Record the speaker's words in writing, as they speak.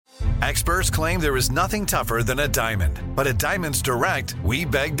Experts claim there is nothing tougher than a diamond. But at Diamonds Direct, we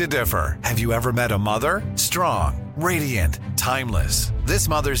beg to differ. Have you ever met a mother? Strong, radiant, timeless. This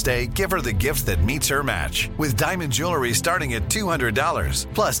Mother's Day, give her the gift that meets her match. With diamond jewelry starting at $200.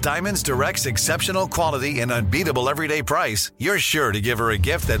 Plus Diamonds Direct's exceptional quality and unbeatable everyday price, you're sure to give her a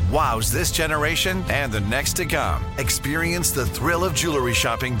gift that wows this generation and the next to come. Experience the thrill of jewelry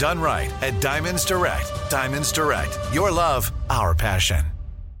shopping done right at Diamonds Direct. Diamonds Direct. Your love, our passion.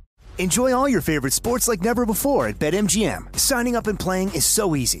 Enjoy all your favorite sports like never before at BetMGM. Signing up and playing is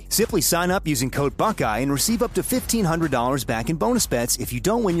so easy. Simply sign up using code Buckeye and receive up to $1,500 back in bonus bets if you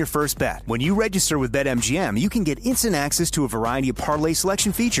don't win your first bet. When you register with BetMGM, you can get instant access to a variety of parlay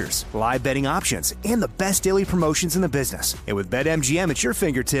selection features, live betting options, and the best daily promotions in the business. And with BetMGM at your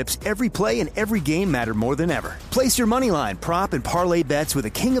fingertips, every play and every game matter more than ever. Place your moneyline, prop, and parlay bets with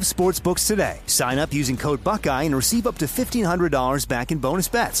the king of sportsbooks today. Sign up using code Buckeye and receive up to $1,500 back in bonus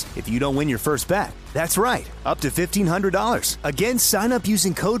bets if you don't win your first bet. That's right, up to $1,500. Again, sign up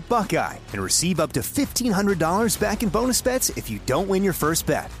using code Buckeye and receive up to $1,500 back in bonus bets if you don't win your first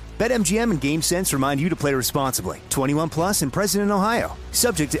bet. BetMGM and GameSense remind you to play responsibly. 21 plus and present in Ohio.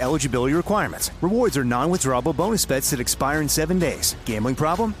 Subject to eligibility requirements. Rewards are non-withdrawable bonus bets that expire in 7 days. Gambling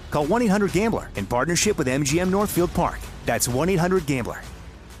problem? Call 1-800-GAMBLER in partnership with MGM Northfield Park. That's 1-800-GAMBLER.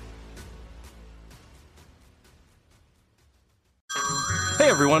 Hey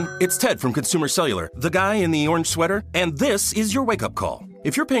everyone, it's Ted from Consumer Cellular, the guy in the orange sweater, and this is your wake-up call.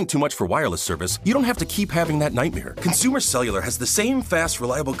 If you're paying too much for wireless service, you don't have to keep having that nightmare. Consumer Cellular has the same fast,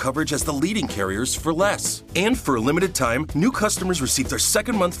 reliable coverage as the leading carriers for less. And for a limited time, new customers receive their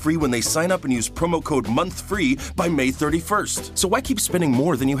second month free when they sign up and use promo code MONTHFREE by May 31st. So why keep spending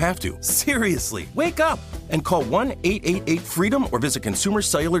more than you have to? Seriously, wake up and call 1-888-FREEDOM or visit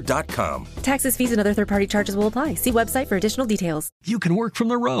consumercellular.com. Taxes, fees, and other third-party charges will apply. See website for additional details. You can work from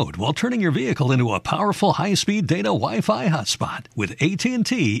the road while turning your vehicle into a powerful high-speed data Wi-Fi hotspot with AT&T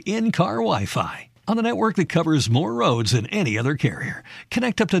in-car Wi-Fi. On a network that covers more roads than any other carrier.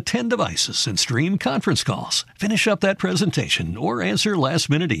 Connect up to 10 devices and stream conference calls. Finish up that presentation or answer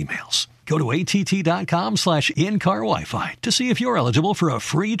last-minute emails. Go to att.com/in-car Wi-Fi to see if you're eligible for a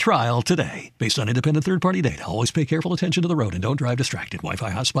free trial today. Based on independent third-party data, always pay careful attention to the road and don't drive distracted.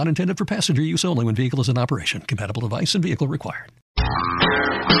 Wi-Fi hotspot intended for passenger use only when vehicle is in operation. Compatible device and vehicle required.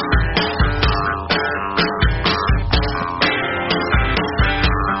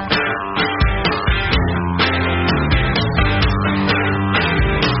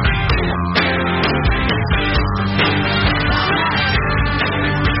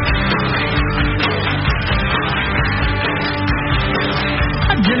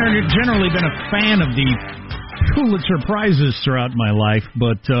 Generally been a fan of the Pulitzer Prizes throughout my life,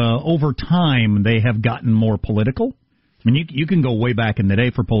 but over time they have gotten more political. I mean, you can go way back in the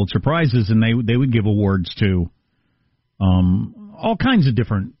day for Pulitzer Prizes, and they would give awards to all kinds of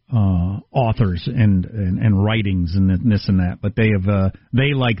different authors and writings and this and that. But they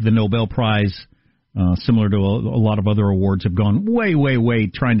like the Nobel Prize, similar to a lot of other awards, have gone way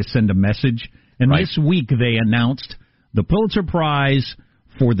trying to send a message. And right. This week they announced the Pulitzer Prize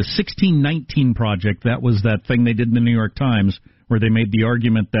for the 1619 Project. That was that thing they did in the New York Times where they made the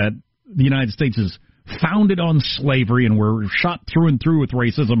argument that the United States is founded on slavery and we're shot through and through with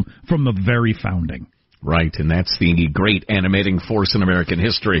racism from the very founding. Right, and that's the great animating force in American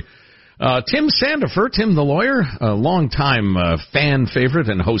history. Tim Sandefur, Tim the lawyer, a longtime fan favorite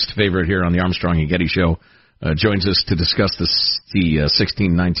and host favorite here on the Armstrong and Getty Show, joins us to discuss the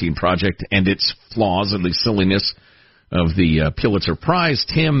 1619 Project and its flaws and the silliness of the Pulitzer Prize.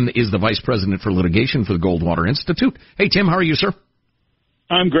 Tim is the Vice President for Litigation for the Goldwater Institute. Hey, Tim, how are you, sir?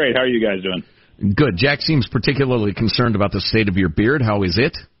 I'm great. How are you guys doing? Good. Jack seems particularly concerned about the state of your beard. How is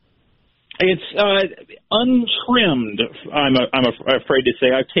it? It's untrimmed, I'm afraid to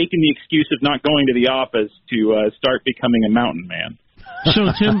say. I've taken the excuse of not going to the office to start becoming a mountain man.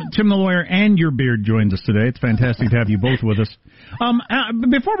 So Tim the lawyer and your beard joins us today. It's fantastic to have you both with us.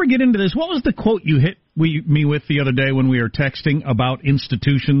 Before we get into this, what was the quote you hit me with the other day when we were texting about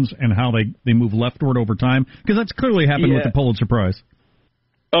institutions and how they move leftward over time? Because that's clearly happened with the Pulitzer Prize.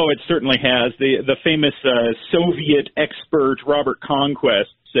 Oh, it certainly has. The famous Soviet expert Robert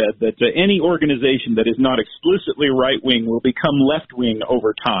Conquest said that any organization that is not explicitly right-wing will become left-wing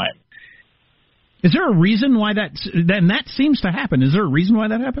over time. Is there a reason why that seems to happen? Is there a reason why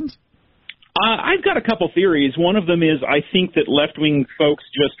that happens? I've got a couple theories. One of them is I think that left-wing folks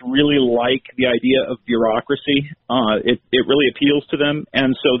just really like the idea of bureaucracy. It really appeals to them,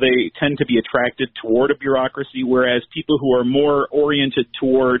 and so they tend to be attracted toward a bureaucracy, whereas people who are more oriented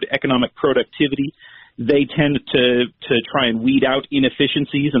toward economic productivity they tend to try and weed out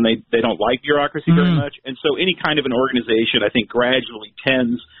inefficiencies, and they don't like bureaucracy very much. And so any kind of an organization, I think, gradually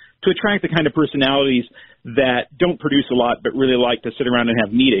tends to attract the kind of personalities that don't produce a lot but really like to sit around and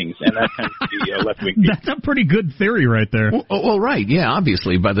have meetings, and that tends to be left-wing people. That's a pretty good theory right there. Well, right, yeah,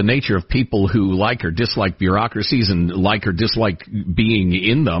 obviously, by the nature of people who like or dislike bureaucracies and like or dislike being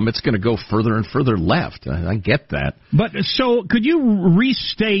in them, it's going to go further and further left. I get that. But so could you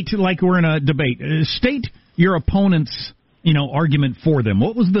restate, like we're in a debate, state your opponent's argument for them?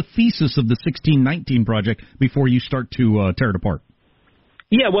 What was the thesis of the 1619 Project before you start to tear it apart?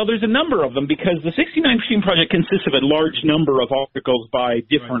 Yeah, well, there's a number of them because the 1619 Project consists of a large number of articles by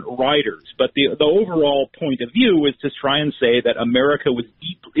different writers. But the overall point of view is to try and say that America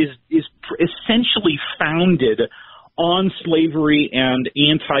is essentially founded on slavery and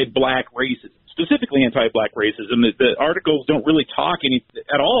anti-black racism, specifically anti-black racism. The articles don't really talk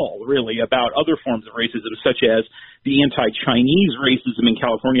at all, really, about other forms of racism, such as the anti-Chinese racism in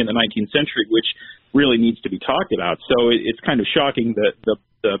California in the 19th century, which really needs to be talked about. So it's kind of shocking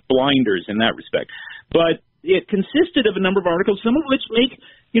the blinders in that respect. But it consisted of a number of articles, some of which make,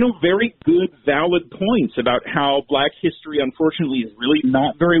 very good, valid points about how black history, unfortunately, is really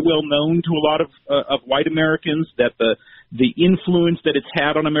not very well known to a lot of white Americans, that the influence that it's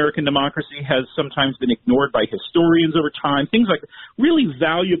had on American democracy has sometimes been ignored by historians over time, things like really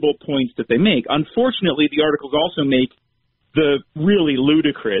valuable points that they make. Unfortunately, the articles also make the really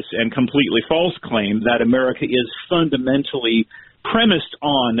ludicrous and completely false claim that America is fundamentally premised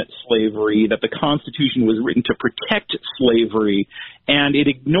on slavery, that the Constitution was written to protect slavery, and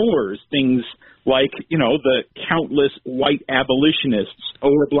it ignores things like, the countless white abolitionists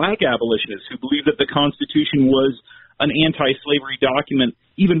or black abolitionists who believe that the Constitution was an anti-slavery document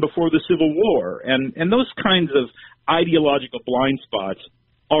even before the Civil War. And those kinds of ideological blind spots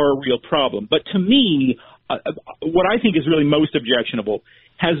are a real problem. But to me, what I think is really most objectionable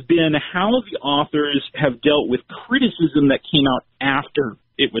has been how the authors have dealt with criticism that came out after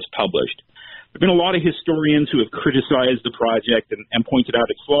it was published. There have been a lot of historians who have criticized the project and pointed out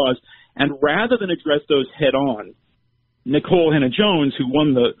its flaws, and rather than address those head-on, Nikole Hannah-Jones, who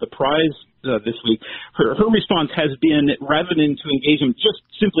won the prize this week, her response has been, rather than to engage them, just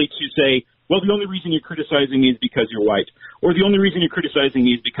simply to say, well, the only reason you're criticizing me is because you're white, or the only reason you're criticizing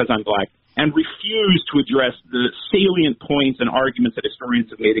me is because I'm black, and refuse to address the salient points and arguments that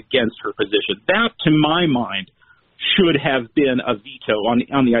historians have made against her position. That, to my mind, should have been a veto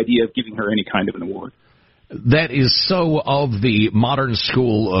on the idea of giving her any kind of an award. That is so of the modern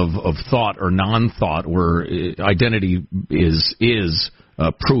school of thought or non-thought, where identity is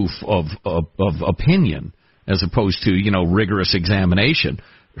proof of opinion as opposed to rigorous examination.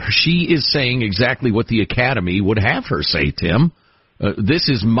 She is saying exactly what the Academy would have her say, Tim. This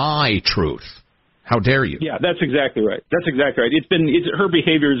is my truth. How dare you? Yeah, that's exactly right. Her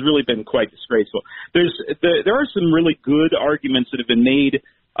behavior has really been quite disgraceful. There are some really good arguments that have been made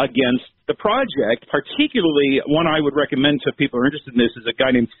against the project. Particularly, one I would recommend to people who are interested in this is a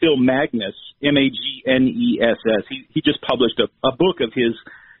guy named Phil Magness, Magness. He just published a book of his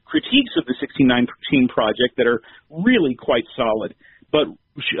critiques of the 1619 Project that are really quite solid. But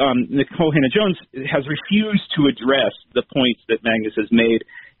Nikole Hannah-Jones has refused to address the points that Magness has made,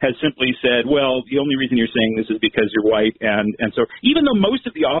 has simply said, well, the only reason you're saying this is because you're white. And so even though most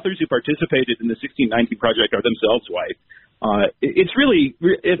of the authors who participated in the 1619 Project are themselves white, it's really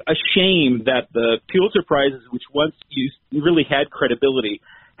a shame that the Pulitzer Prizes, which once really had credibility,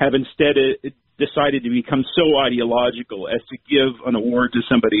 have instead decided to become so ideological as to give an award to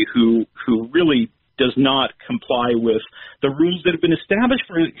somebody who really does not comply with the rules that have been established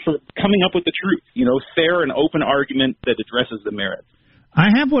for coming up with the truth, fair and open argument that addresses the merits. I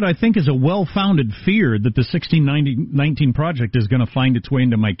have what I think is a well-founded fear that the 1619 Project is going to find its way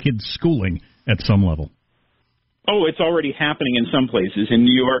into my kids' schooling at some level. Oh, it's already happening in some places. In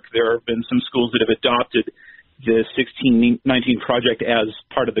New York, there have been some schools that have adopted the 1619 Project as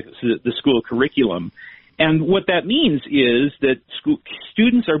part of the school curriculum. And what that means is that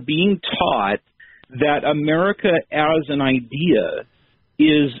students are being taught that America as an idea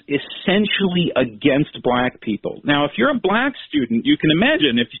is essentially against black people. Now, if you're a black student, you can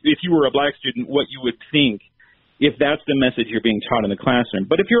imagine if you were a black student what you would think if that's the message you're being taught in the classroom.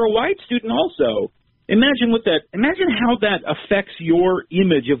 But if you're a white student also, imagine how that affects your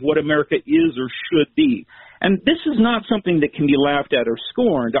image of what America is or should be. And this is not something that can be laughed at or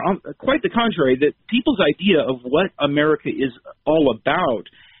scorned. Quite the contrary, that people's idea of what America is all about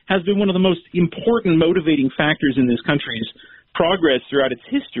has been one of the most important motivating factors in this country's progress throughout its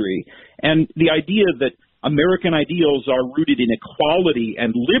history. And the idea that American ideals are rooted in equality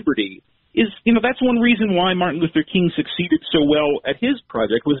and liberty that's one reason why Martin Luther King succeeded so well at his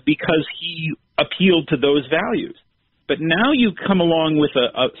project, was because he appealed to those values. But now you come along with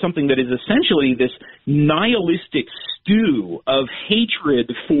something that is essentially this nihilistic stew of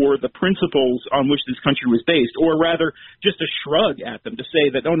hatred for the principles on which this country was based, or rather just a shrug at them to say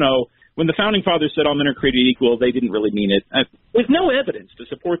that, oh no, when the Founding Fathers said all men are created equal, they didn't really mean it, with no evidence to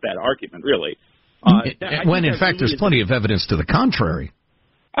support that argument, really. When, in fact, there's plenty of evidence to the contrary.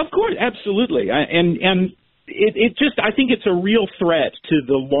 Of course, absolutely. I think it's a real threat to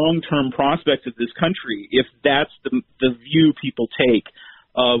the long-term prospects of this country if that's the view people take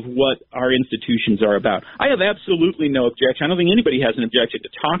of what our institutions are about. I have absolutely no objection. I don't think anybody has an objection to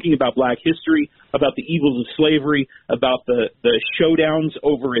talking about black history, about the evils of slavery, about the showdowns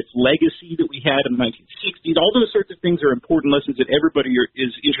over its legacy that we had in the 1960s. All those sorts of things are important lessons that everybody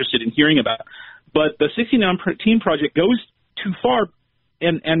is interested in hearing about. But the 1619 Project goes too far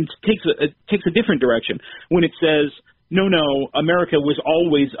and takes a different direction when it says, no, America was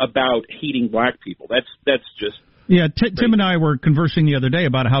always about hating black people. That's just... Yeah, Tim and I were conversing the other day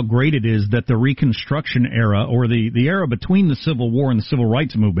about how great it is that the Reconstruction era, or the era between the Civil War and the Civil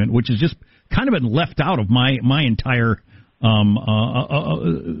Rights Movement, which has just kind of been left out of my entire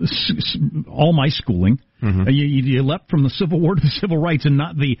all my schooling. Mm-hmm. You leapt from the Civil War to the Civil Rights, and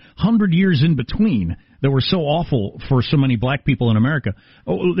not the 100 years in between that were so awful for so many black people in America.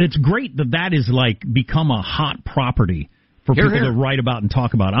 It's great that is like become a hot property for people to write about and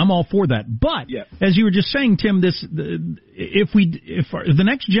talk about. I'm all for that. But as you were just saying, Tim, if the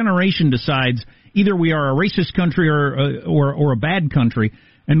next generation decides either we are a racist country or a bad country,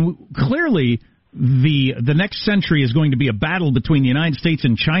 and clearly the next century is going to be a battle between the United States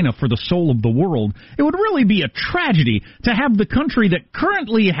and China for the soul of the world, it would really be a tragedy to have the country that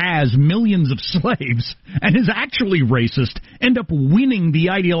currently has millions of slaves and is actually racist end up winning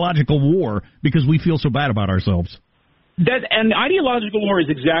the ideological war because we feel so bad about ourselves. And ideological war is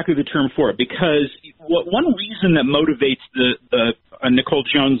exactly the term for it, because one reason that motivates the Nicole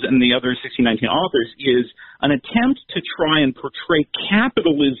Jones and the other 1619 authors is an attempt to try and portray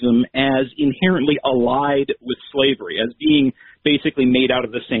capitalism as inherently allied with slavery, as being basically made out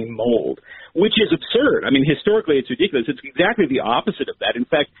of the same mold, which is absurd. I mean, historically, it's ridiculous. It's exactly the opposite of that. In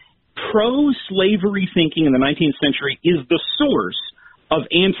fact, pro-slavery thinking in the 19th century is the source of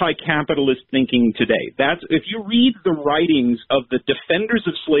anti-capitalist thinking today. If you read the writings of the defenders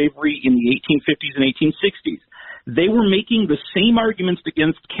of slavery in the 1850s and 1860s, they were making the same arguments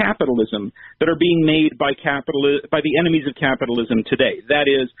against capitalism that are being made by the enemies of capitalism today. That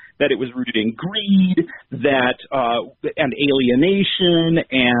is, that it was rooted in greed, and alienation,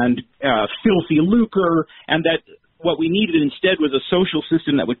 and filthy lucre, and that what we needed instead was a social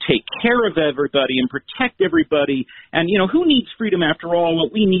system that would take care of everybody and protect everybody. And, who needs freedom after all? What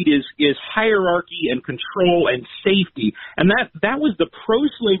we need is hierarchy and control and safety. And that was the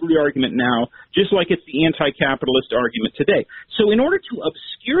pro-slavery argument now, just like it's the anti-capitalist argument today. So in order to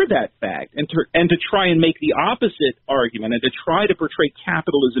obscure that fact and to try and make the opposite argument and to try to portray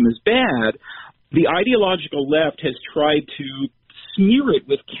capitalism as bad, the ideological left has tried to smear it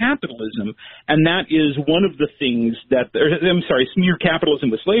with capitalism, and that is one of the things smear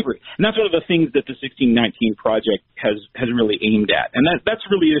capitalism with slavery. And that's one of the things that the 1619 Project has really aimed at. And that's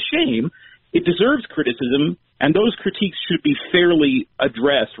really a shame. It deserves criticism, and those critiques should be fairly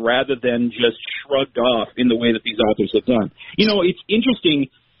addressed rather than just shrugged off in the way that these authors have done. It's interesting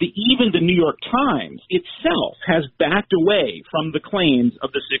that even the New York Times itself has backed away from the claims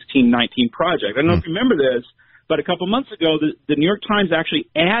of the 1619 Project. I don't know if you remember this, but a couple months ago, the New York Times actually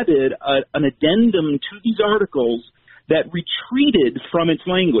added an addendum to these articles that retreated from its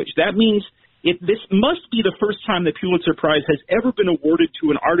language. That means this must be the first time the Pulitzer Prize has ever been awarded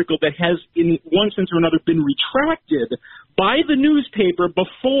to an article that has, in one sense or another, been retracted by the newspaper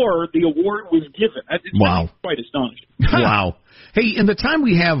before the award was given. It's really quite astonishing. Wow. Hey, in the time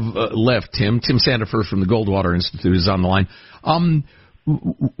we have left, Tim Sandifer from the Goldwater Institute is on the line.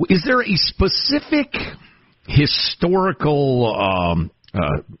 Is there a specific historical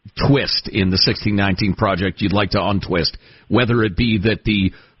twist in the 1619 Project you'd like to untwist, whether it be that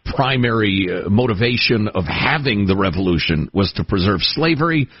the primary motivation of having the revolution was to preserve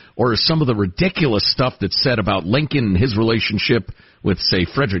slavery, or some of the ridiculous stuff that's said about Lincoln and his relationship with, say,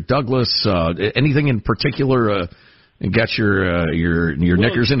 Frederick Douglass? Anything in particular got your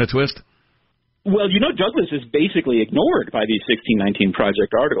knickers in a twist? Well, Douglas is basically ignored by these 1619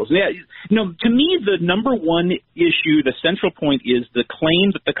 Project articles. Yeah, to me, the number one issue, the central point, is the claim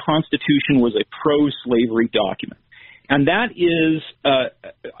that the Constitution was a pro-slavery document. And that is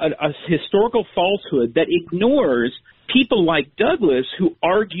a historical falsehood that ignores people like Douglas, who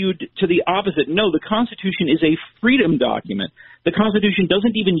argued to the opposite. No, the Constitution is a freedom document. The Constitution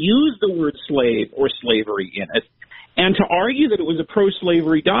doesn't even use the word slave or slavery in it. And to argue that it was a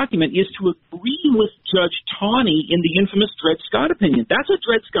pro-slavery document is to agree with Judge Taney in the infamous Dred Scott opinion. That's what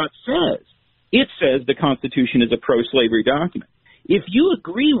Dred Scott says. It says the Constitution is a pro-slavery document. If you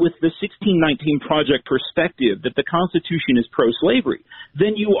agree with the 1619 Project perspective that the Constitution is pro-slavery,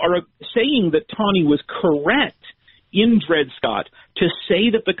 then you are saying that Taney was correct in Dred Scott to say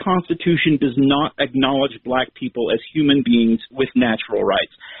that the Constitution does not acknowledge black people as human beings with natural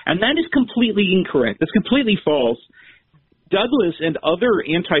rights. And that is completely incorrect. That's completely false. Douglas and other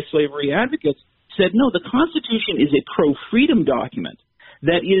anti-slavery advocates said, no, the Constitution is a pro-freedom document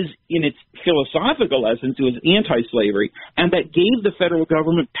that is, in its philosophical essence, it was anti-slavery, and that gave the federal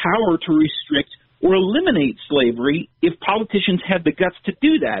government power to restrict or eliminate slavery if politicians had the guts to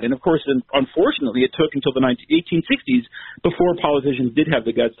do that. And, of course, unfortunately, it took until the 1860s before politicians did have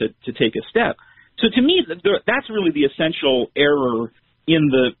the guts to take a step. So to me, that's really the essential error in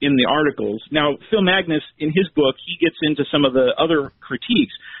the articles. Now, Phil Magnus, in his book, he gets into some of the other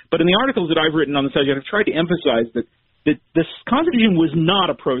critiques. But in the articles that I've written on the subject, I've tried to emphasize that this Constitution was not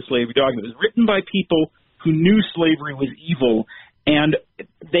a pro-slavery document. It was written by people who knew slavery was evil, and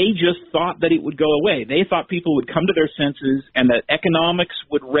they just thought that it would go away. They thought people would come to their senses and that economics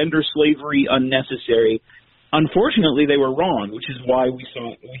would render slavery unnecessary. Unfortunately, they were wrong, which is why we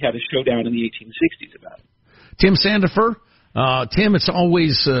had a showdown in the 1860s about it. Tim Sandifer. Tim, it's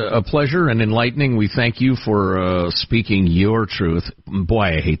always a pleasure and enlightening. We thank you for speaking your truth.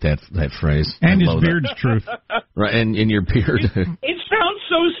 Boy, I hate that phrase. And his beard's truth. Right, and your beard. It sounds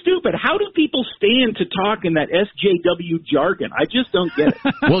so stupid. How do people stand to talk in that SJW jargon? I just don't get it.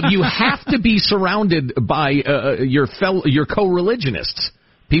 Well, you have to be surrounded by your co-religionists,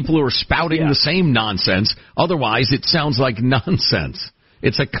 people who are spouting the same nonsense. Otherwise, it sounds like nonsense.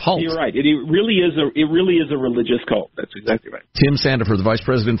 It's a cult. You're right. It really is a religious cult. That's exactly right. Tim Sandifer, the Vice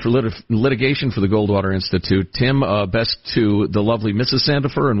President for Litigation for the Goldwater Institute. Tim, best to the lovely Mrs.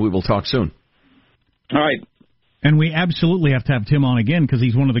 Sandifer, and we will talk soon. All right. And we absolutely have to have Tim on again because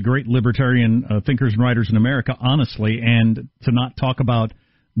he's one of the great libertarian thinkers and writers in America, honestly, and to not talk about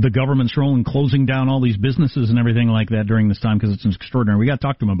the government's role in closing down all these businesses and everything like that during this time because it's extraordinary. We got to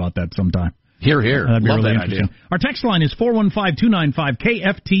talk to him about that sometime. Hear, hear. That'd be Love really that interesting. idea. Our text line is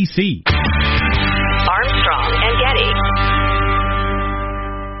 415-295-KFTC. Armstrong and Getty.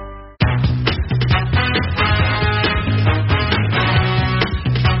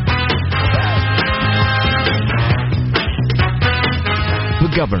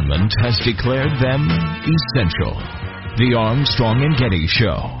 The government has declared them essential. The Armstrong and Getty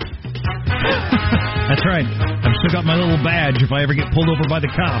Show. That's right. I've still got my little badge if I ever get pulled over by the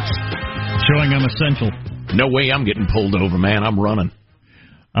cops, showing I'm essential. No way I'm getting pulled over, man. I'm running.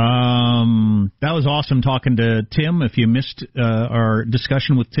 That was awesome talking to Tim. If you missed our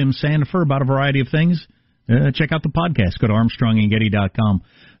discussion with Tim Sandifer about a variety of things, check out the podcast. Go to ArmstrongandGetty.com.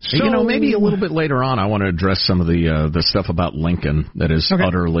 So, maybe a little bit later on, I want to address some of the stuff about Lincoln that is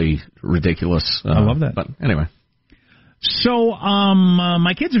utterly ridiculous. I love that. But anyway. So,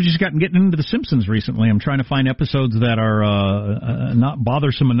 my kids have just getting into The Simpsons recently. I'm trying to find episodes that are not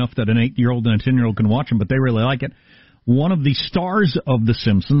bothersome enough that an 8-year-old and a 10-year-old can watch them, but they really like it. One of the stars of The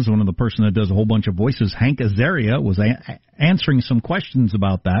Simpsons, one of the person that does a whole bunch of voices, Hank Azaria, was answering some questions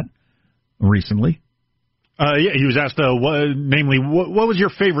about that recently. He was asked, what was your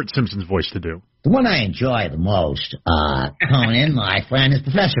favorite Simpsons voice to do? The one I enjoy the most, Conan, my friend, is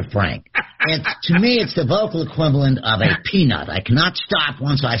Professor Frank. To me, it's the vocal equivalent of a peanut. I cannot stop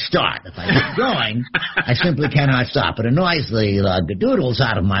once I start. If I keep going, I simply cannot stop. It annoys the doodles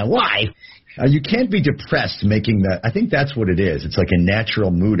out of my wife. You can't be depressed making that. I think that's what it is. It's like a natural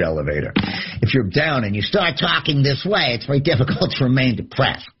mood elevator. If you're down and you start talking this way, it's very difficult to remain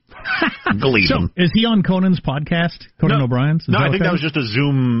depressed. Believe him. Is he on Conan's podcast? Conan O'Brien's? No, I think that was just a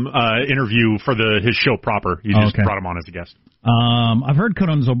Zoom interview for his show proper. You just brought him on as a guest. I've heard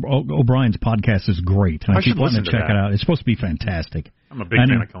Conan O'Brien's podcast is great. I keep wanting to check it out. It's supposed to be fantastic. I'm a big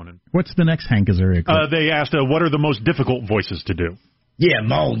fan of Conan. What's the next Hank Azaria clip? They asked, what are the most difficult voices to do? Yeah,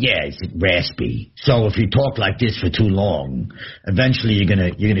 Mo, it's raspy. So if you talk like this for too long, eventually you're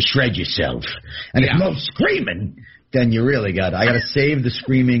gonna shred yourself. And if Mo's screaming, then you really I gotta save the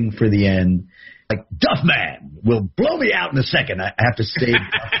screaming for the end. Like, Duffman will blow me out in a second. I have to save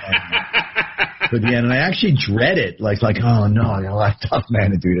Duffman for the end. And I actually dread it. Like, oh no, I got a lot of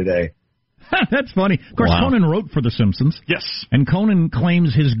Duffman to do today. That's funny. Of course, Conan wrote for The Simpsons. Yes. And Conan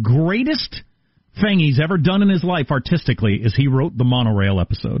claims his greatest thing he's ever done in his life artistically is he wrote the monorail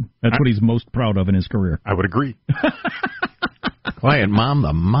episode. That's what he's most proud of in his career. I would agree. Quiet, Mom.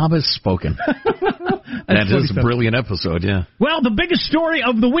 The mob has spoken. That is a brilliant episode, yeah. Well, the biggest story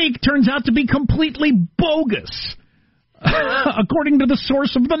of the week turns out to be completely bogus, according to the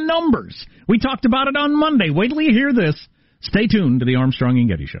source of the numbers. We talked about it on Monday. Wait till you hear this. Stay tuned to the Armstrong and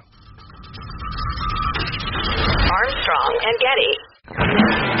Getty Show. Armstrong and Getty.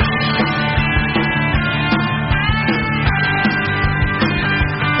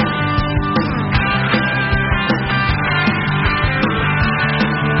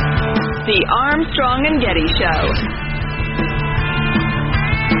 The Armstrong and Getty Show.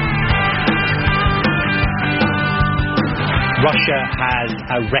 Russia has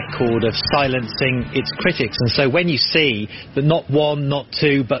a record of silencing its critics, and so when you see that not one, not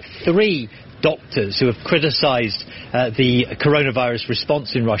two, but three doctors who have criticised the coronavirus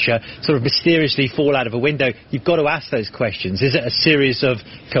response in Russia sort of mysteriously fall out of a window, you've got to ask those questions. Is it a series of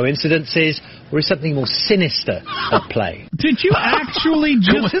coincidences, or is something more sinister at play? Did you actually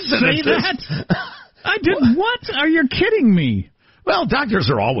just say that? I did. What? Are you kidding me? Well, doctors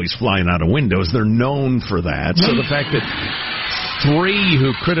are always flying out of windows. They're known for that. So the fact that three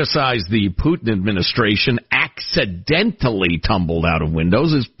who criticized the Putin administration accidentally tumbled out of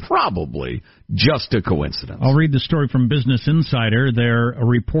windows is probably just a coincidence. I'll read the story from Business Insider. Their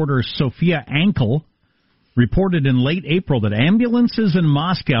reporter Sophia Ankel reported in late April that ambulances in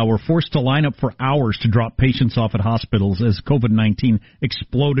Moscow were forced to line up for hours to drop patients off at hospitals as COVID-19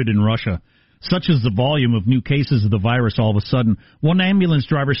 exploded in Russia. Such is the volume of new cases of the virus all of a sudden. One ambulance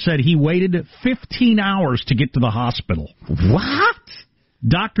driver said he waited 15 hours to get to the hospital. What?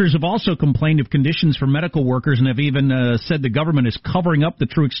 Doctors have also complained of conditions for medical workers and have even said the government is covering up the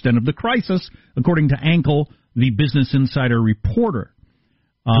true extent of the crisis, according to Ankel, the Business Insider reporter.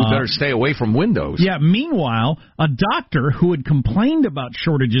 You better stay away from windows. Yeah, meanwhile, a doctor who had complained about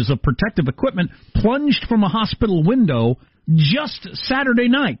shortages of protective equipment plunged from a hospital window just Saturday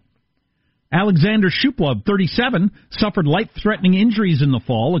night. Alexander Shuplov, 37, suffered life-threatening injuries in the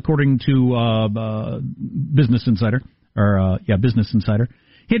fall, according to Business Insider. Business Insider.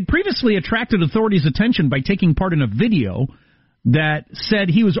 He had previously attracted authorities' attention by taking part in a video that said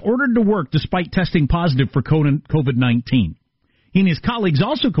he was ordered to work despite testing positive for COVID-19. He and his colleagues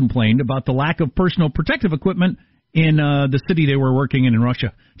also complained about the lack of personal protective equipment in the city they were working in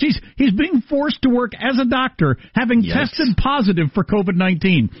Russia. Geez, he's being forced to work as a doctor, having tested positive for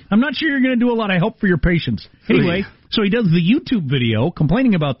COVID-19. I'm not sure you're going to do a lot of help for your patients. Anyway, so he does the YouTube video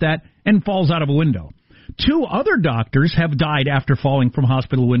complaining about that and falls out of a window. 2 other doctors have died after falling from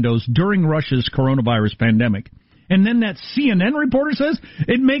hospital windows during Russia's coronavirus pandemic. And then that CNN reporter says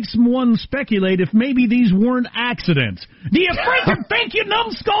it makes one speculate if maybe these weren't accidents. Do you freaking think, you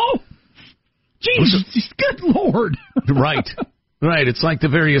numbskull? Jesus, good Lord. Right. Right. It's like the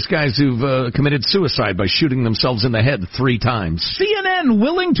various guys who've committed suicide by shooting themselves in the head 3 times. CNN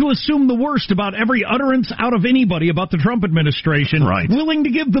willing to assume the worst about every utterance out of anybody about the Trump administration. Right. Willing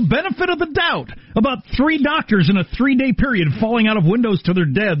to give the benefit of the doubt about 3 doctors in a 3-day period falling out of windows to their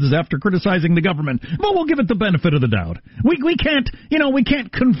deaths after criticizing the government. But we'll give it the benefit of the doubt. We can't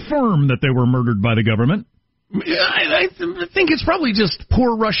confirm that they were murdered by the government. I think it's probably just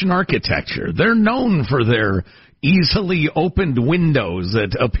poor Russian architecture. They're known for their easily opened windows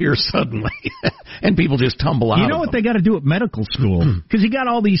that appear suddenly, and people just tumble out. You know what they got to do at medical school? Because you got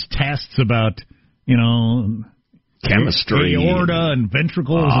all these tests about, chemistry, aorta and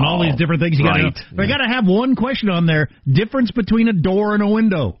ventricles and all these different things. They got to have one question on there: difference between a door and a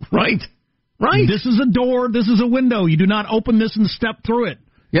window. Right. This is a door. This is a window. You do not open this and step through it.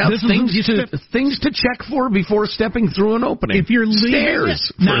 Yeah, things to check for before stepping through an opening. If you're leaving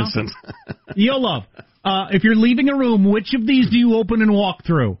stairs, for instance. You'll love. If you're leaving a room, which of these do you open and walk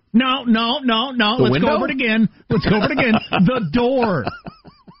through? No. Let's go over it again. The door.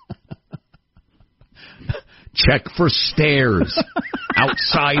 Check for stairs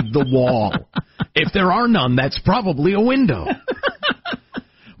outside the wall. If there are none, that's probably a window.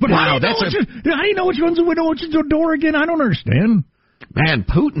 But how do you know which one's a window, which is a door again? I don't understand. Man,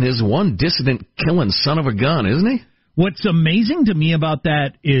 Putin is one dissident killing son of a gun, isn't he? What's amazing to me about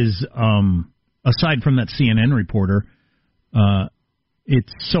that is, aside from that CNN reporter,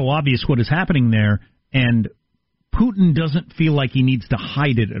 it's so obvious what is happening there, and Putin doesn't feel like he needs to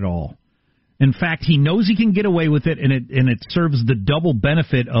hide it at all. In fact, he knows he can get away with it, and it serves the double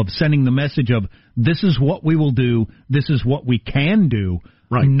benefit of sending the message of, this is what we will do, this is what we can do.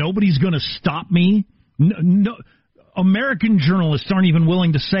 Right. Nobody's going to stop me. No, American journalists aren't even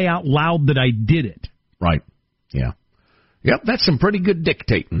willing to say out loud that I did it. Right. Yeah. Yep, that's some pretty good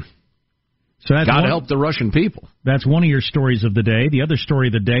dictating. So that's God help the Russian people. That's one of your stories of the day. The other story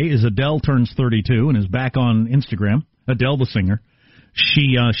of the day is Adele turns 32 and is back on Instagram. Adele, the singer.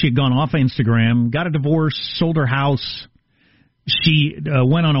 She had gone off Instagram, got a divorce, sold her house. She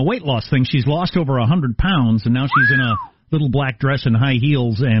went on a weight loss thing. She's lost over 100 pounds, and now she's in a little black dress and high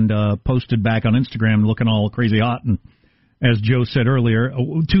heels and posted back on Instagram looking all crazy hot. And as Joe said earlier,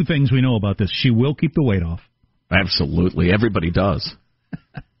 two things we know about this. She will keep the weight off. Absolutely. Everybody does.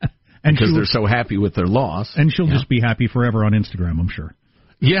 Because they're so happy with their loss. And she'll just be happy forever on Instagram, I'm sure.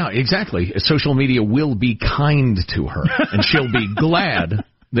 Yeah, exactly. Social media will be kind to her, and she'll be glad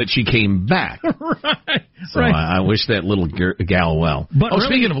that she came back. Right. So I wish that little gal well. But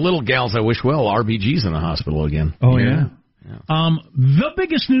speaking of little gals, I wish well, RBG's in the hospital again. Oh, yeah. The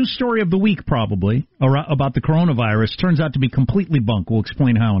biggest news story of the week, probably, about the coronavirus, turns out to be completely bunk. We'll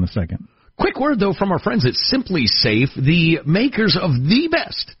explain how in a second. Quick word, though, from our friends at Simply Safe, the makers of the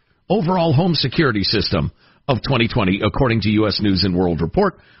best overall home security system of 2020, according to U.S. News and World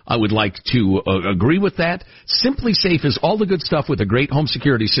Report. I would like to agree with that. Simply Safe is all the good stuff with a great home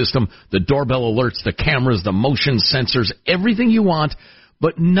security system, the doorbell alerts, the cameras, the motion sensors, everything you want,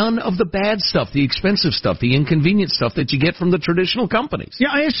 but none of the bad stuff, the expensive stuff, the inconvenient stuff that you get from the traditional companies.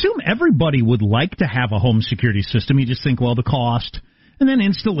 Yeah, I assume everybody would like to have a home security system. You just think, well, the cost and then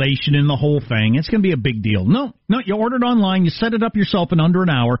installation and the whole thing, it's going to be a big deal. No, you order it online, you set it up yourself in under an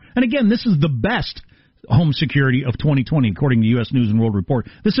hour. And again, this is the best home security of 2020, according to U.S. News and World Report.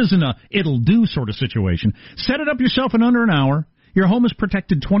 This isn't a it'll do sort of situation. Set it up yourself in under an hour. Your home is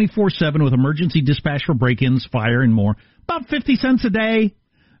protected 24/7 with emergency dispatch for break-ins, fire, and more. About 50 cents a day.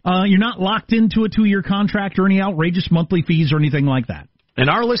 You're not locked into a 2-year contract or any outrageous monthly fees or anything like that. And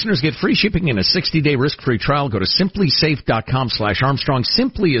our listeners get free shipping and a 60-day risk-free trial. Go to simplysafe.com/Armstrong.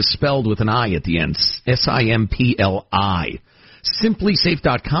 Simply is spelled with an I at the end. SIMPLI.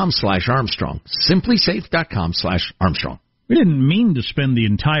 Simplysafe.com/Armstrong. Simplysafe.com/Armstrong. We didn't mean to spend the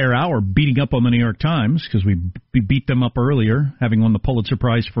entire hour beating up on the New York Times because we beat them up earlier, having won the Pulitzer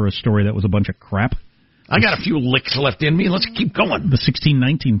Prize for a story that was a bunch of crap. I got a few licks left in me. Let's keep going. The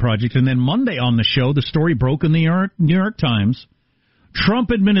 1619 Project. And then Monday on the show, the story broke in the New York Times.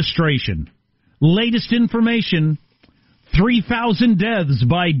 Trump administration. Latest information, 3,000 deaths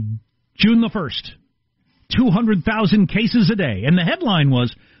by June the 1st. 200,000 cases a day. And the headline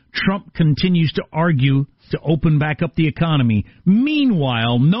was, Trump continues to argue to open back up the economy,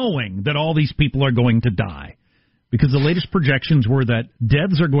 meanwhile knowing that all these people are going to die. Because the latest projections were that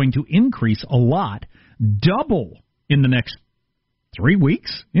deaths are going to increase a lot, double in the next 3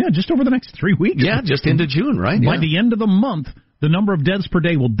 weeks. Yeah, just over the next 3 weeks. Yeah, just into June, right? By the end of the month, the number of deaths per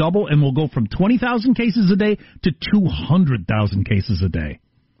day will double and will go from 20,000 cases a day to 200,000 cases a day.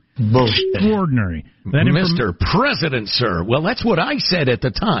 Extraordinary. Mr. President, sir. Well, that's what I said at the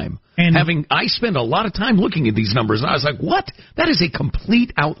time. And I spent a lot of time looking at these numbers, and I was like, what? That is a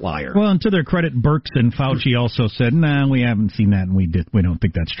complete outlier. Well, and to their credit, Birx and Fauci also said, no, we haven't seen that, and we don't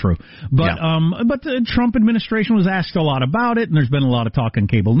think that's true. But but the Trump administration was asked a lot about it, and there's been a lot of talk on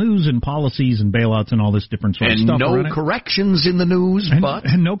cable news and policies and bailouts and all this different sort of stuff. And no corrections in the news,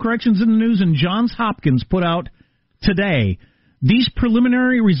 and no corrections in the news, and Johns Hopkins put out today, these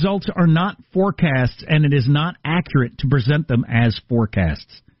preliminary results are not forecasts, and it is not accurate to present them as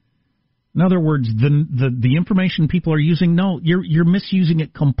forecasts. In other words, the information people are using, no, you're misusing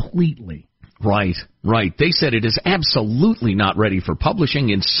it completely. Right. They said it is absolutely not ready for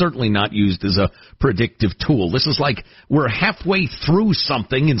publishing and certainly not used as a predictive tool. This is like we're halfway through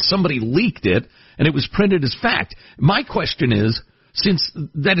something and somebody leaked it and it was printed as fact. My question is, since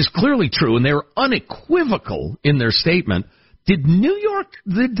that is clearly true and they're unequivocal in their statement, did the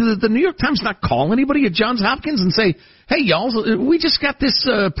New York Times not call anybody at Johns Hopkins and say, hey, y'all, we just got this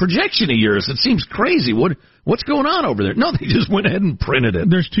projection of yours. It seems crazy. What's going on over there? No, they just went ahead and printed it.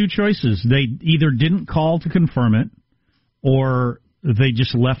 There's two choices. They either didn't call to confirm it or they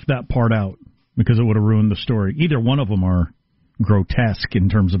just left that part out because it would have ruined the story. Either one of them are grotesque in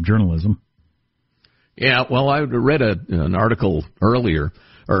terms of journalism. Yeah, well, I read an article earlier,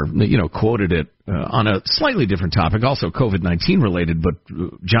 or, quoted it on a slightly different topic, also COVID-19 related, but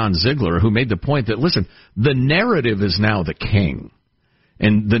John Ziegler, who made the point that, listen, the narrative is now the king,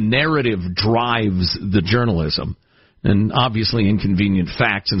 and the narrative drives the journalism. And obviously inconvenient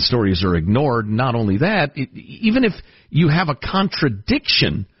facts and stories are ignored. Not only that, even if you have a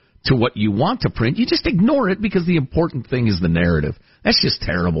contradiction to what you want to print, you just ignore it because the important thing is the narrative. That's just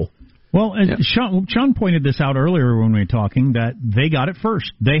terrible. Well, Sean pointed this out earlier when we were talking, that they got it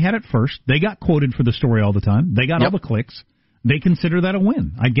first. They had it first. They got quoted for the story all the time. They got all the clicks. They consider that a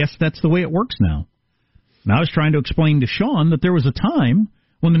win. I guess that's the way it works now. And I was trying to explain to Sean that there was a time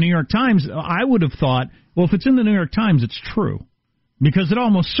when the New York Times, I would have thought, well, if it's in the New York Times, it's true. Because it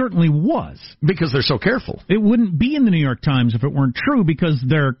almost certainly was. Because they're so careful. It wouldn't be in the New York Times if it weren't true, because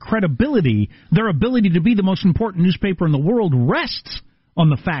their credibility, their ability to be the most important newspaper in the world rests on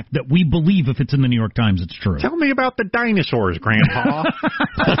the fact that we believe if it's in the New York Times, it's true. Tell me about the dinosaurs, Grandpa.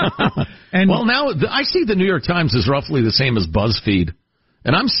 Well, now I see the New York Times is roughly the same as BuzzFeed,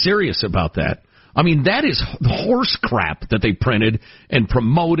 and I'm serious about that. I mean, that is horse crap that they printed and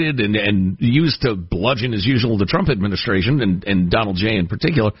promoted and used to bludgeon, as usual, the Trump administration and Donald J. in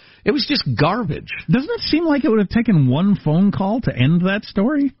particular. It was just garbage. Doesn't it seem like it would have taken one phone call to end that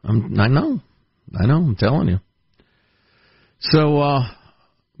story? I know, I'm telling you. So,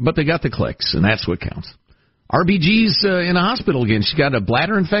 but they got the clicks, and that's what counts. RBG's in a hospital again. She got a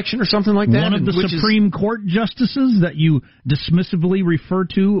bladder infection or something like that. One of the Supreme Court justices that you dismissively refer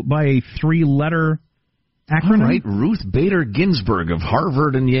to by a 3-letter acronym? All right, Ruth Bader Ginsburg of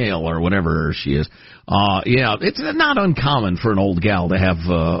Harvard and Yale, or whatever she is. Yeah, it's not uncommon for an old gal to have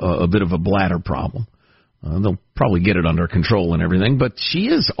a bit of a bladder problem. They'll probably get it under control and everything, but she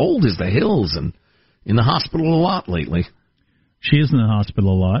is old as the hills and in the hospital a lot lately. She is in the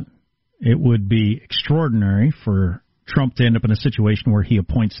hospital a lot. It would be extraordinary for Trump to end up in a situation where he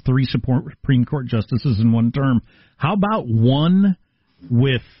appoints 3 Supreme Court justices in one term. How about one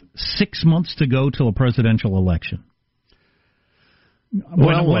with 6 months to go till a presidential election?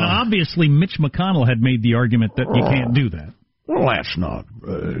 When obviously Mitch McConnell had made the argument that you can't do that. Well, that's not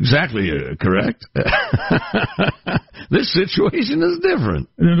exactly correct. This situation is different.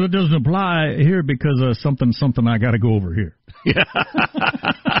 It doesn't apply here because of something I got to go over here. Yeah.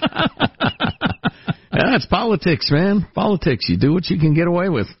 Yeah, it's politics, man. Politics. You do what you can get away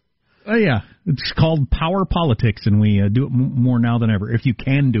with. Yeah. It's called power politics, and we do it more now than ever. If you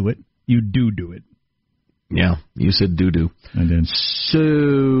can do it, you do it. Yeah, you said doo-doo. I did. So,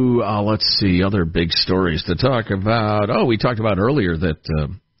 let's see, other big stories to talk about. Oh, we talked about earlier that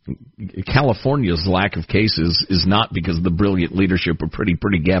California's lack of cases is not because of the brilliant leadership of pretty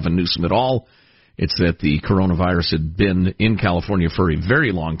Gavin Newsom at all. It's that the coronavirus had been in California for a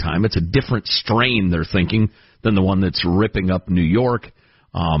very long time. It's a different strain, they're thinking, than the one that's ripping up New York.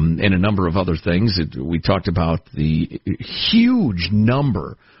 And a number of other things. We talked about the huge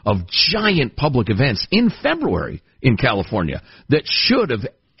number of giant public events in February in California that should have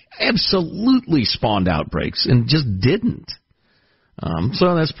absolutely spawned outbreaks and just didn't.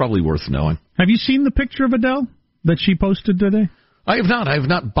 So that's probably worth knowing. Have you seen the picture of Adele that she posted today? I have not. I have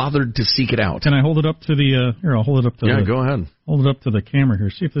not bothered to seek it out. Can I hold it up to the... here, I'll hold it up to go ahead. Hold it up to the camera here.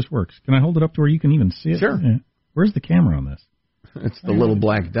 See if this works. Can I hold it up to where you can even see it? Sure. Yeah. Where's the camera on this? It's the little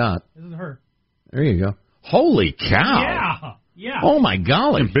black dot. This is her. There you go. Holy cow. Yeah. Oh, my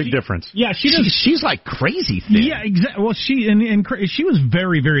golly. Big difference. Yeah, she's like crazy thin. Yeah, exactly. Well, she was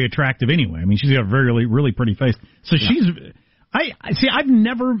very, very attractive anyway. I mean, she's got a very, really pretty face. So she's... I've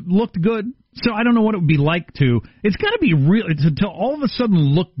never looked good, so I don't know what it would be like to... It's got to be real... to all of a sudden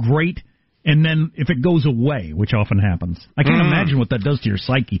look great, and then if it goes away, which often happens. I can't imagine what that does to your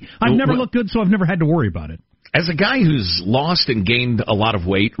psyche. I've never looked good, so I've never had to worry about it. As a guy who's lost and gained a lot of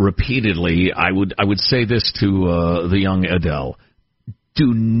weight repeatedly, I would say this to the young Adele: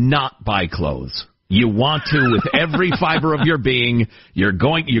 do not buy clothes. You want to with every fiber of your being. You're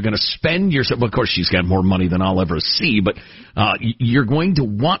going to spend yourself. Well, of course, she's got more money than I'll ever see, but you're going to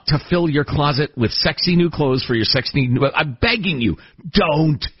want to fill your closet with sexy new clothes for your sexy. I'm begging you,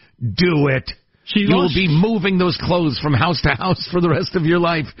 don't do it. You will be moving those clothes from house to house for the rest of your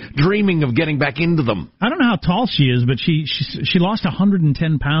life, dreaming of getting back into them. I don't know how tall she is, but she lost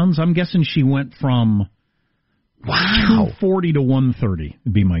 110 pounds. I'm guessing she went from 240 to 130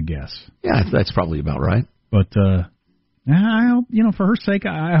 would be my guess. Yeah, that's probably about right. But I hope, for her sake,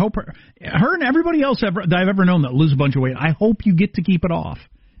 I hope her and everybody else that I've ever known that lose a bunch of weight, I hope you get to keep it off.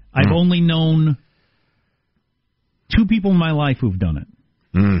 I've only known 2 people in my life who've done it.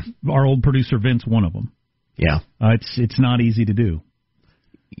 Our old producer Vince, one of them. Yeah, it's not easy to do.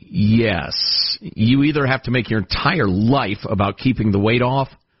 Yes, you either have to make your entire life about keeping the weight off,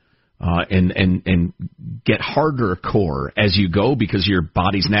 and get harder core as you go because your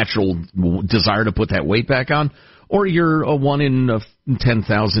body's natural desire to put that weight back on, or you're a 1 in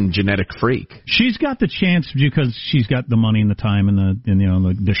 10,000 genetic freak. She's got the chance because she's got the money and the time and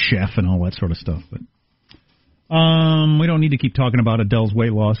the chef and all that sort of stuff, but. We don't need to keep talking about Adele's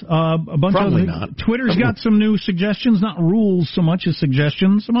weight loss. Probably not. Twitter's got some new suggestions, not rules so much as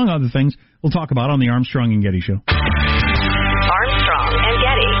suggestions, among other things we'll talk about on the Armstrong and Getty Show. Armstrong and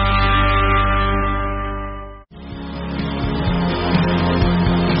Getty.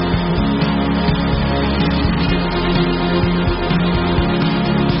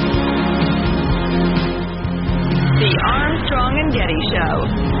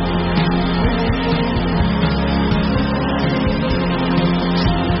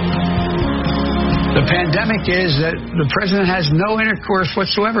 The pandemic is that the president has no intercourse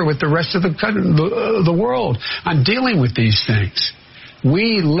whatsoever with the rest of the world on dealing with these things.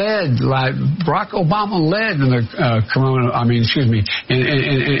 We led, like Barack Obama led in the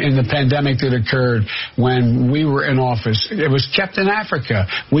in the pandemic that occurred when we were in office. It was kept in Africa.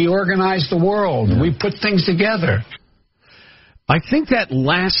 We organized the world. Yeah. We put things together. I think that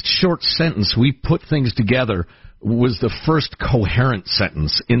last short sentence, "we put things together," was the first coherent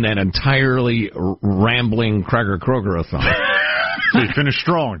sentence in that entirely rambling Kroger-a-thon. They finished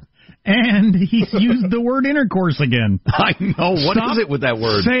strong. And he used the word intercourse again. I know. What is it with that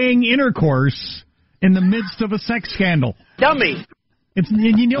word? Saying intercourse in the midst of a sex scandal. Dummy.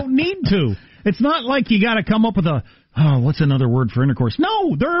 You don't need to. It's not like you got to come up with what's another word for intercourse?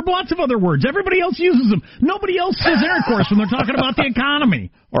 No, there are lots of other words. Everybody else uses them. Nobody else says intercourse when they're talking about the economy.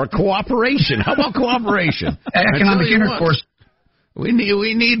 Or cooperation. How about cooperation? Economic intercourse. We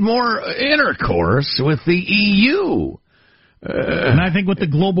need more intercourse with the EU. And I think with the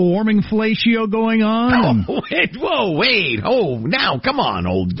global warming fellatio going on... Wait. Oh, now, come on,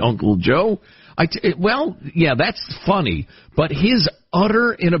 old Uncle Joe. That's funny. But his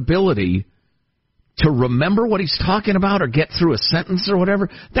utter inability to remember what he's talking about or get through a sentence or whatever,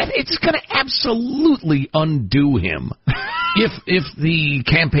 that it's going to absolutely undo him if the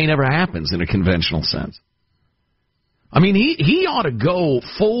campaign ever happens in a conventional sense. I mean, he ought to go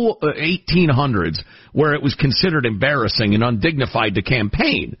full 1800s where it was considered embarrassing and undignified to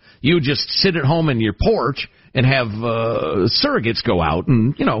campaign. You just sit at home in your porch and have surrogates go out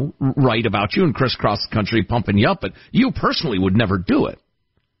and, write about you and crisscross the country pumping you up, but you personally would never do it.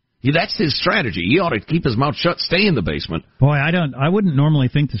 That's his strategy. He ought to keep his mouth shut, stay in the basement. Boy, I wouldn't normally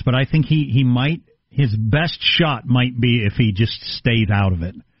think this, but I think he might, his best shot might be if he just stayed out of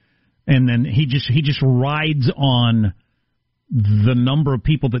it. And then he just rides on the number of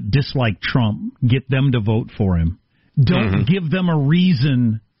people that dislike Trump, get them to vote for him. Don't give them a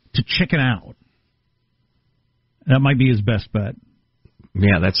reason to chicken out. That might be his best bet.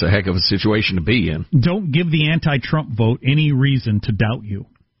 Yeah, that's a heck of a situation to be in. Don't give the anti-Trump vote any reason to doubt you.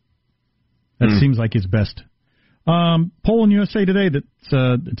 That seems like his best. Poll in USA Today that's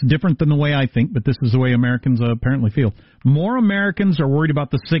it's different than the way I think, but this is the way Americans apparently feel. More Americans are worried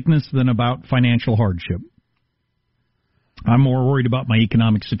about the sickness than about financial hardship. I'm more worried about my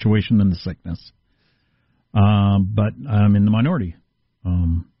economic situation than the sickness. But I'm in the minority.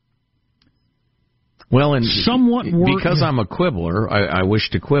 Well, and somewhat because I'm a quibbler, I wish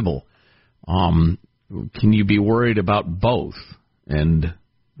to quibble. Can you be worried about both and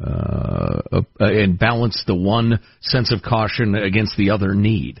balance the one sense of caution against the other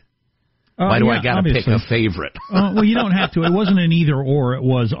need? Why do I got to pick a favorite? Well, you don't have to. It wasn't an either or. It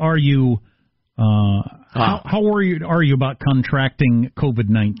was, are you... How worried are you about contracting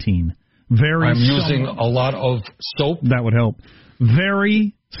COVID-19? I'm using a lot of soap. That would help.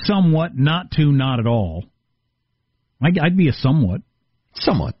 Very, somewhat, not at all. I'd be a somewhat.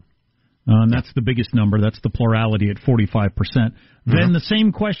 Somewhat. And that's the biggest number. That's the plurality at 45%. Then the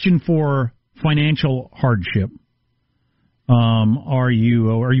same question for financial hardship. Are you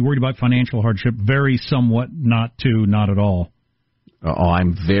worried about financial hardship? Very, somewhat, not at all.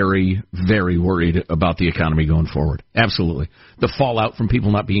 I'm very, very worried about the economy going forward. Absolutely. The fallout from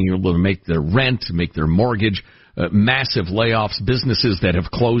people not being able to make their rent, make their mortgage, massive layoffs, businesses that have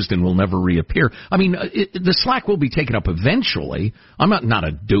closed and will never reappear. I mean, the slack will be taken up eventually. I'm not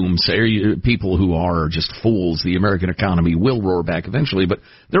a doomsayer. People who are just fools. The American economy will roar back eventually, but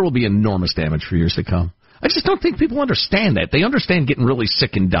there will be enormous damage for years to come. I just don't think people understand that. They understand getting really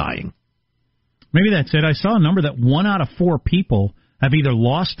sick and dying. Maybe that's it. I saw a number that 1 out of 4 people have either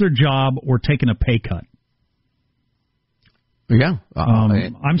lost their job or taken a pay cut. Yeah.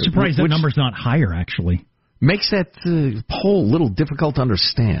 I'm surprised that number's not higher, actually. Makes that poll a little difficult to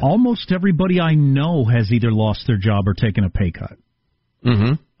understand. Almost everybody I know has either lost their job or taken a pay cut.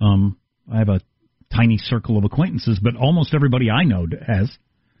 I have a tiny circle of acquaintances, but almost everybody I know has.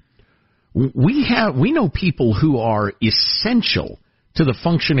 We know people who are essential to the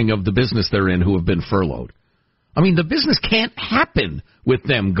functioning of the business they're in who have been furloughed. I mean, the business can't happen with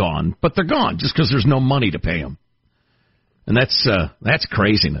them gone, but they're gone just because there's no money to pay them. And that's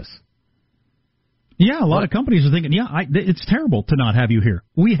craziness. Yeah, a lot of companies are thinking, it's terrible to not have you here.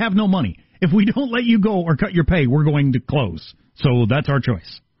 We have no money. If we don't let you go or cut your pay, we're going to close. So that's our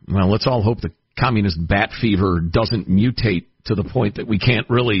choice. Well, let's all hope the communist bat fever doesn't mutate to the point that we can't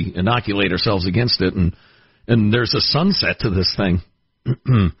really inoculate ourselves against it, and there's a sunset to this thing.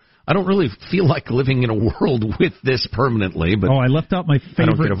 I don't really feel like living in a world with this permanently, but I left out my favorite. I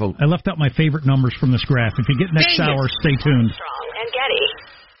don't get a vote. I left out my favorite numbers from this graph. If you get next hour, stay tuned. Armstrong and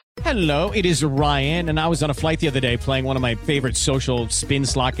Getty. Hello, it is Ryan, and I was on a flight the other day playing one of my favorite social spin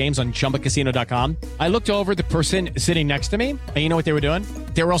slot games on ChumbaCasino.com. I looked over at the person sitting next to me, and you know what they were doing?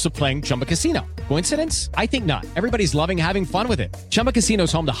 They were also playing Chumba Casino. Coincidence? I think not. Everybody's loving having fun with it. Chumba Casino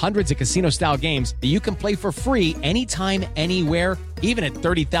is home to hundreds of casino-style games that you can play for free anytime, anywhere, even at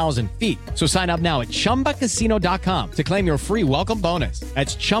 30,000 feet. So sign up now at ChumbaCasino.com to claim your free welcome bonus.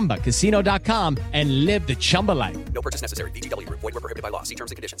 That's ChumbaCasino.com and live the Chumba life. No purchase necessary. VGW. Void where prohibited by law. See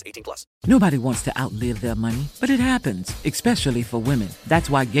terms and conditions. 18+. Nobody wants to outlive their money, but it happens, especially for women.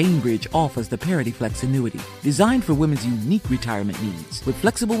 That's why Gainbridge offers the Parity Flex annuity, designed for women's unique retirement needs, with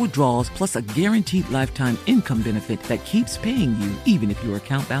flexible withdrawals plus a guaranteed lifetime income benefit that keeps paying you even if your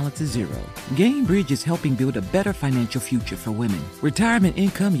account balance is zero. Gainbridge is helping build a better financial future for women. Retirement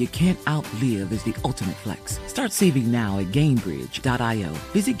income you can't outlive is the ultimate flex. Start saving now at Gainbridge.io.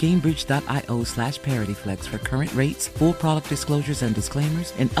 Visit Gainbridge.io/ParityFlex for current rates, full product disclosures and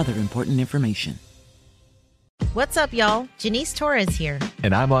disclaimers, and other important information. What's up, y'all? Janice Torres here.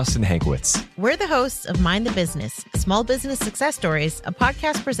 And I'm Austin Hankwitz. We're the hosts of Mind the Business, Small Business Success Stories, a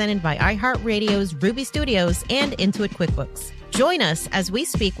podcast presented by iHeartRadio's Ruby Studios and Intuit QuickBooks. Join us as we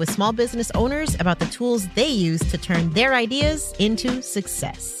speak with small business owners about the tools they use to turn their ideas into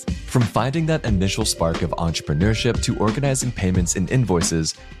success. From finding that initial spark of entrepreneurship to organizing payments and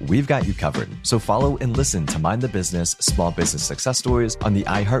invoices, we've got you covered. So follow and listen to Mind the Business, Small Business Success Stories on the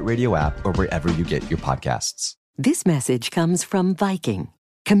iHeartRadio app or wherever you get your podcasts. This message comes from Viking,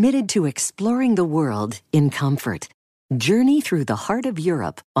 committed to exploring the world in comfort. Journey through the heart of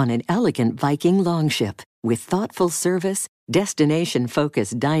Europe on an elegant Viking longship with thoughtful service,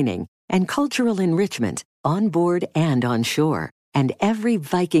 destination-focused dining, and cultural enrichment on board and on shore. And every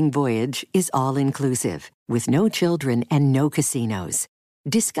Viking voyage is all-inclusive, with no children and no casinos.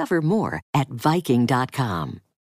 Discover more at Viking.com.